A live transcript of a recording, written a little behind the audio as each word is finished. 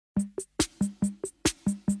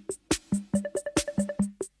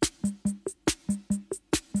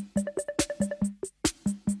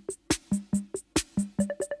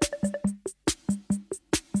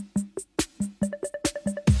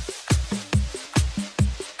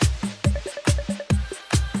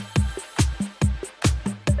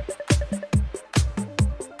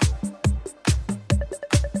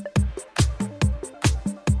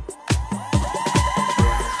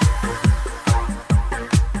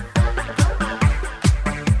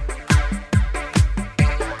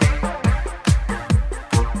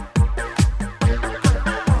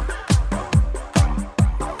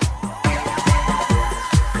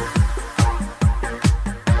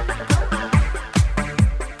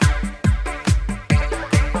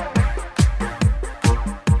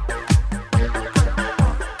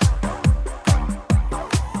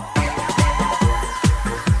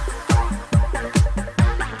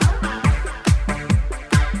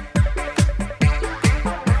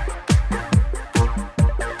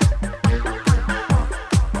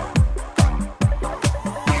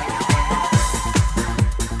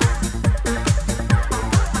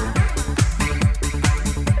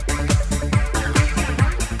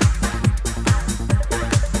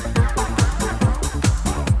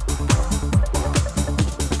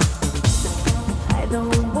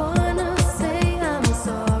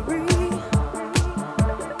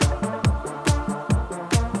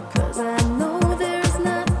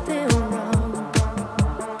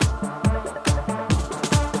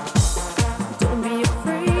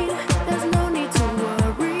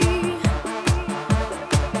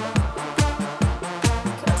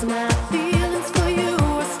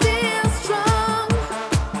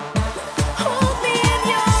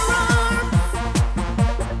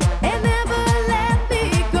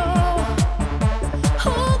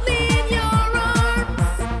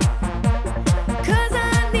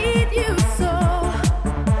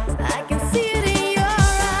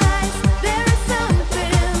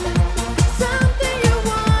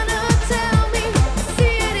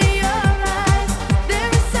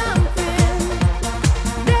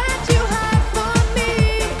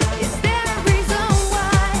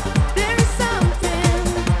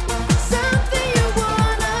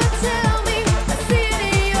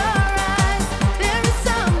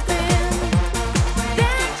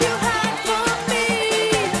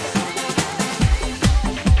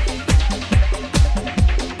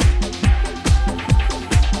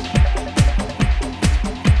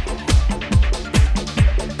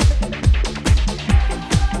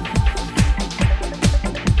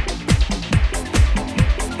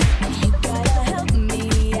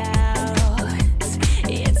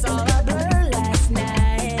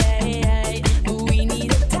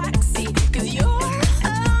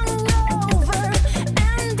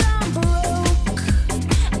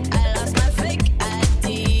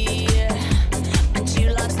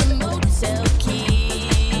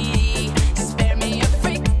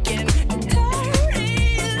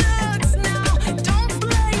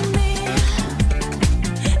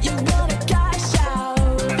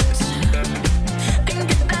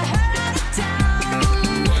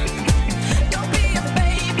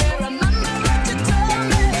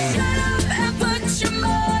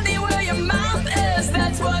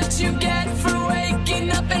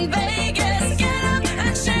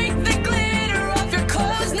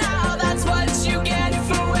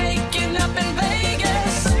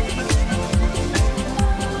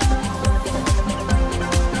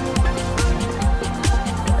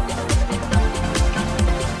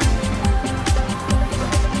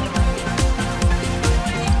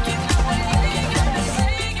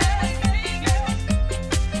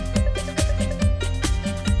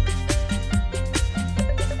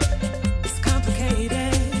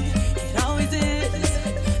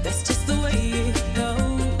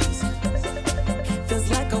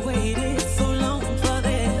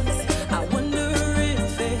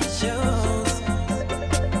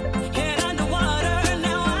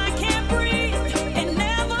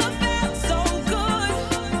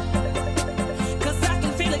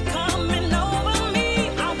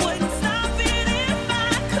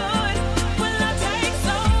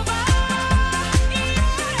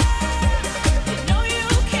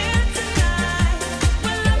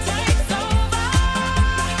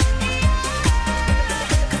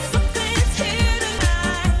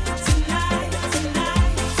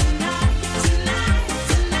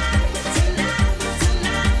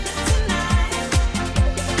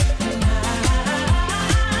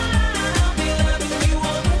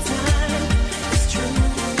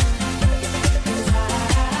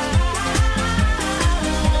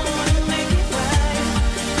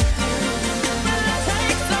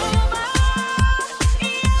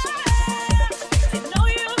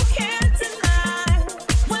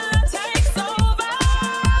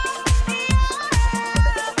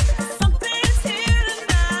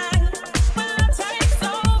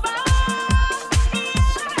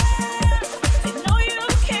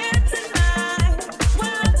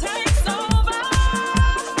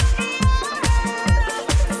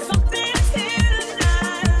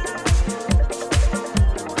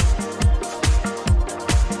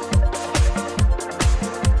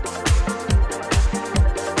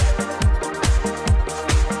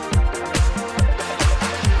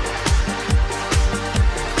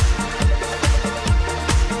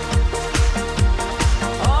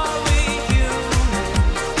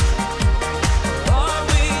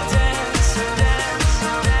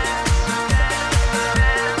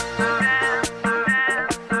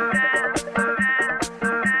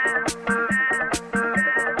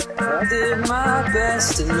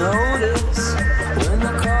notice when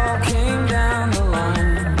the call came down the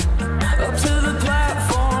line, up to the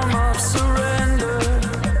platform of surrender.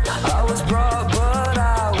 I was brought, but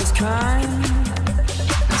I was kind.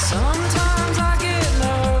 And sometimes I get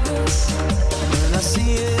nervous when I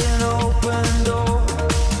see an open door.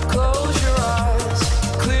 Close your eyes,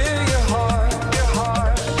 clear your heart, your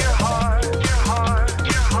heart, your heart, your heart,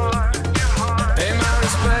 your heart, your heart. Pay my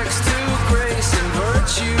respects to grace and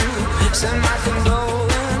virtue. Send my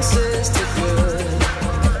condolences to good.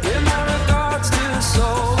 Give my regards to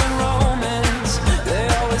soul and romance. They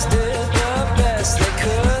always did the best they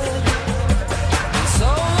could. So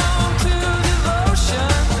long to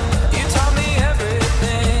devotion. You taught me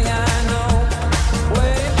everything I know.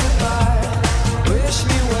 Wave goodbye. Wish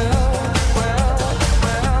me well, well,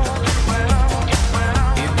 well, well, well.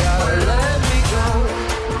 You gotta let me go.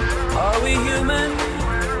 Are we human?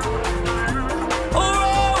 Or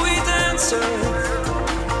are we dancers?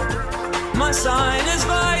 My sign is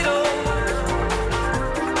vital.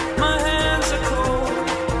 My hands are cold.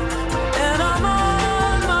 And I'm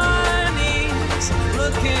on my knees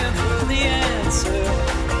looking for the answer.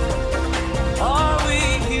 Are we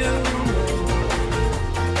human?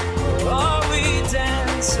 Or are we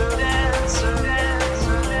dancer, dancer,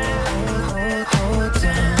 dancer, dancer? Hold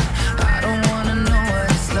on, I don't wanna know what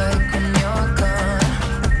it's like when you're gone.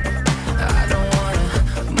 I don't wanna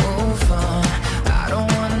move on. I don't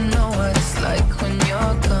wanna know what it's like when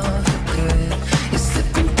you're gone.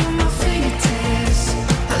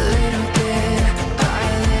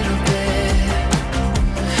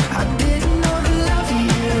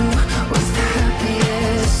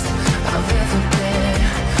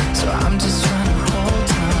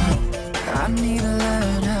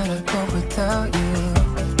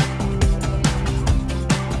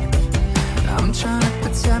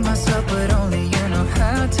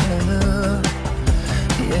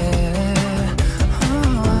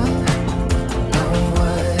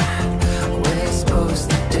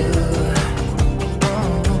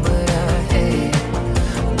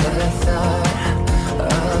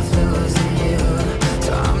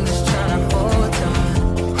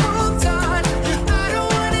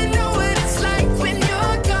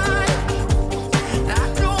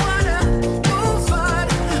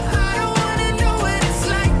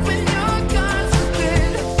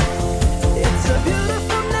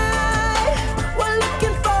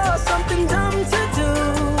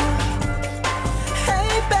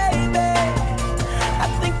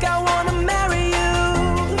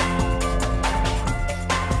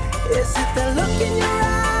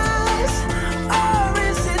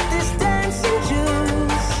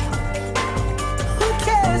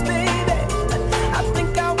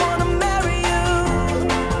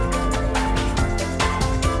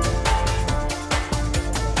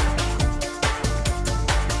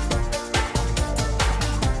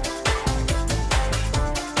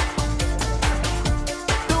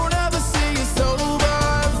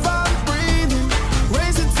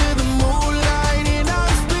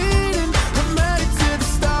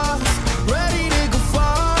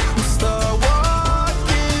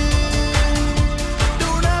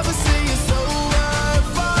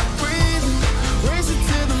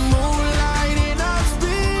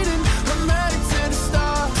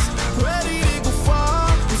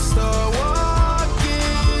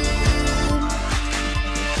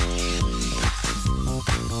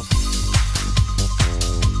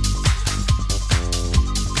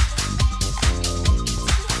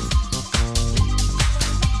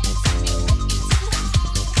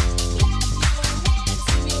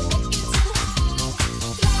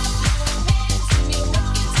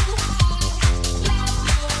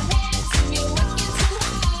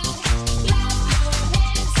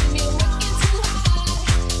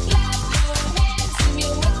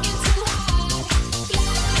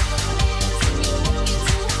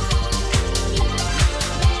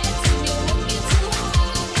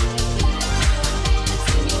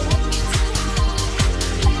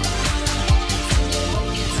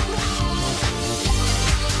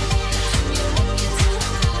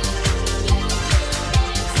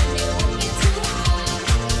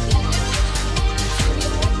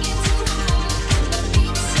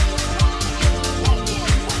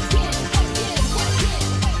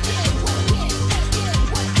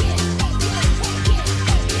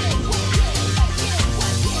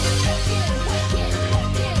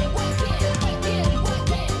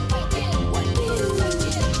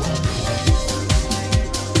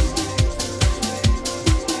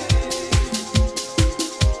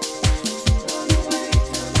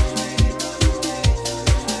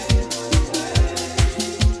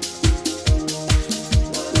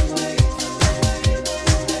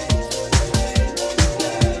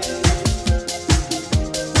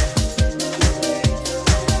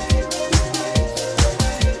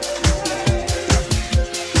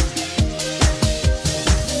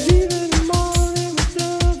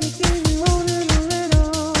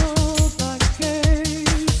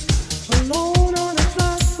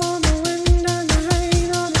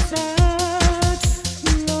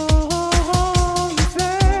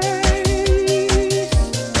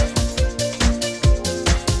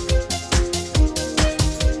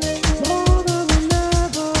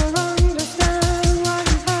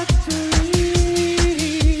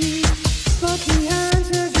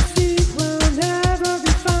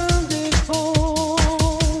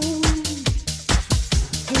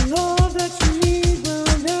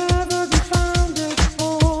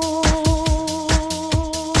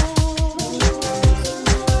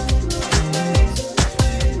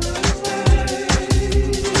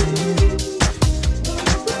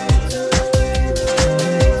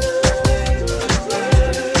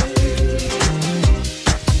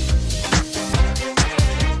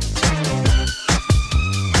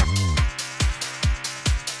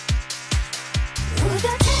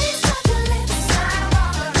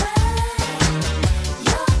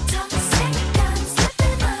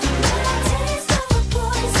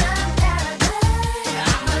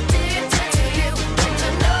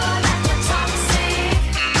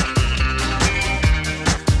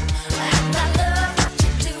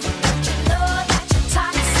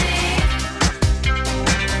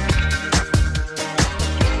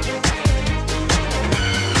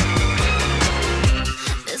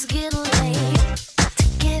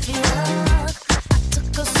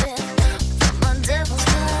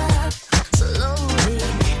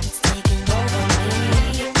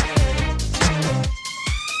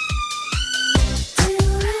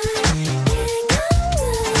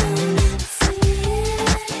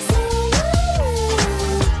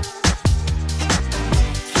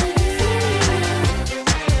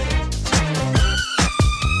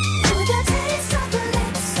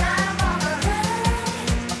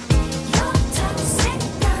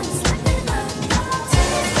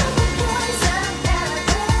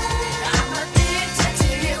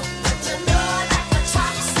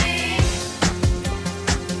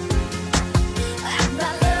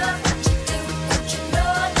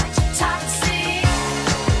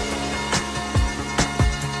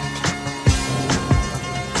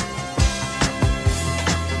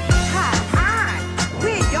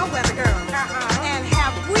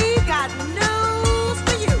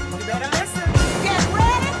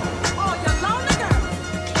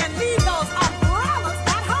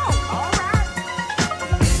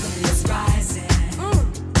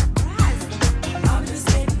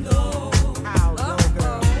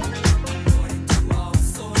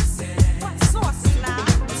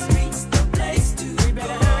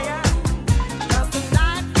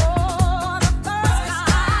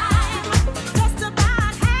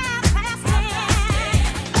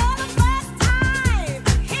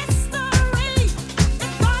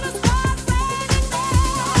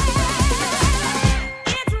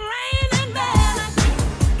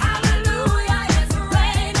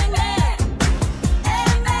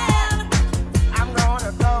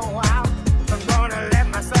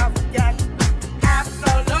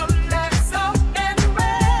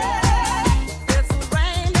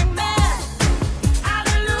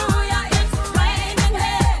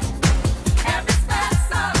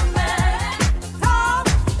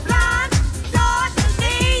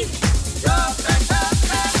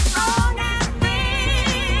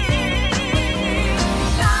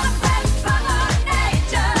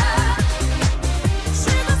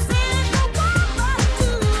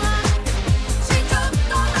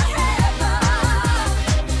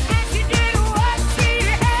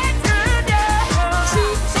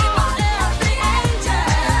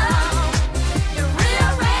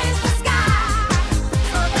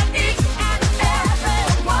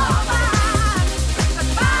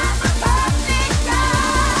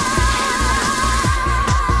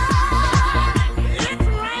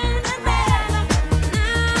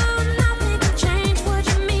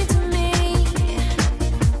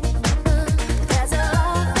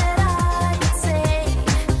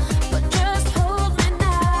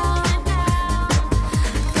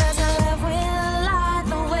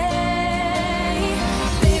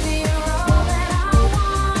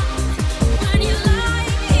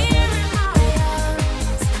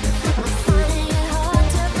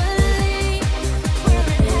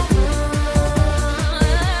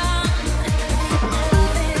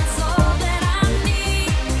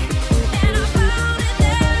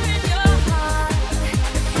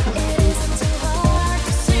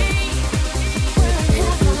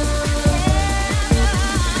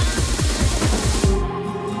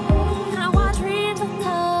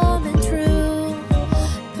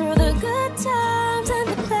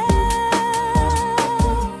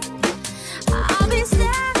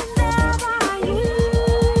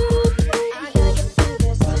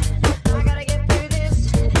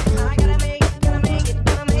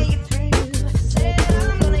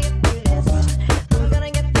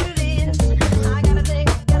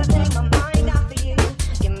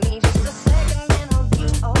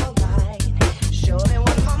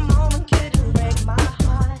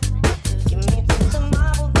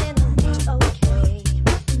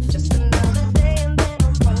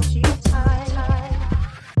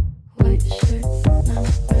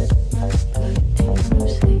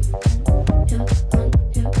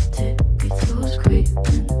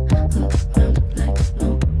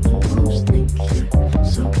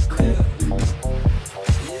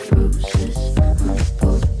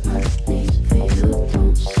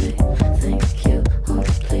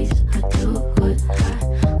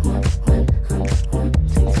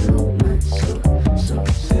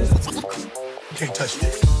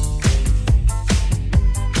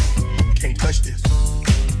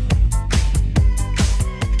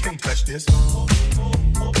 this.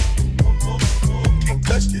 Can't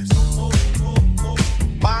touch this.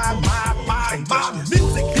 My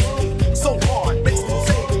music hits me so hard, makes me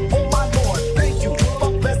say, oh my Lord, thank you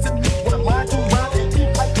for blessing me. What am I to rhyme and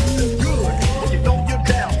keep like this is good? When you know you're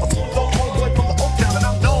down, I'm the homeboy from the Oak Town and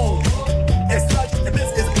I'm known as such, and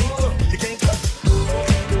this is me, you can't touch it.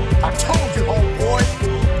 I told you, homeboy,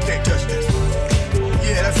 you can't touch this.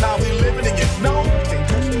 Yeah, that's how we living and you know you can't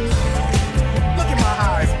touch this. Look in my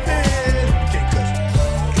eyes, man, you can't touch this.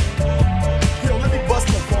 Yo, let me bust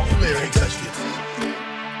my funky lyrics. Can't touch this.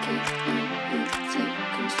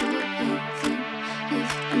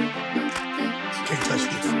 Can't touch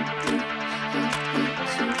this.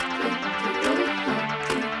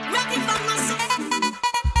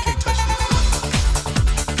 Can't touch this.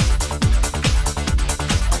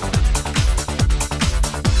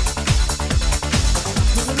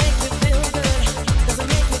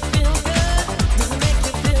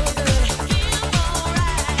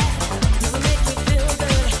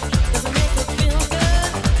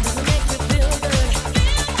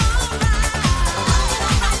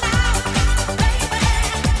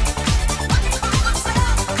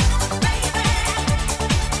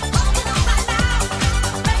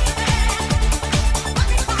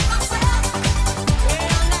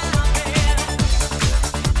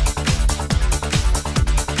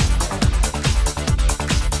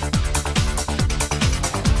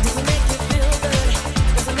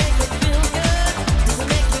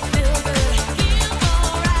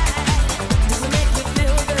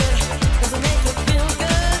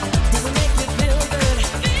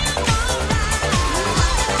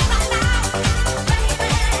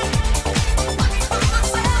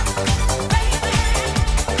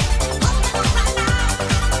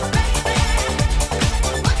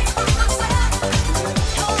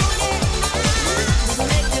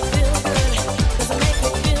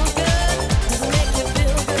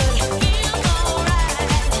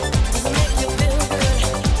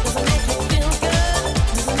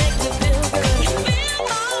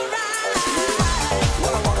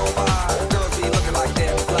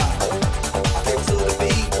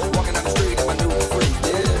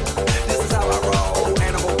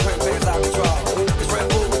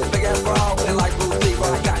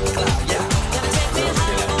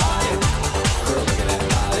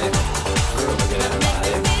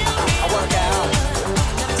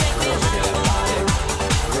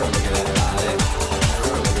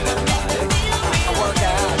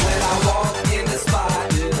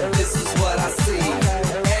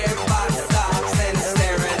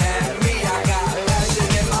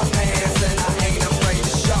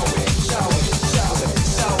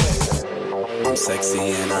 Sexy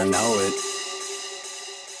and I know it.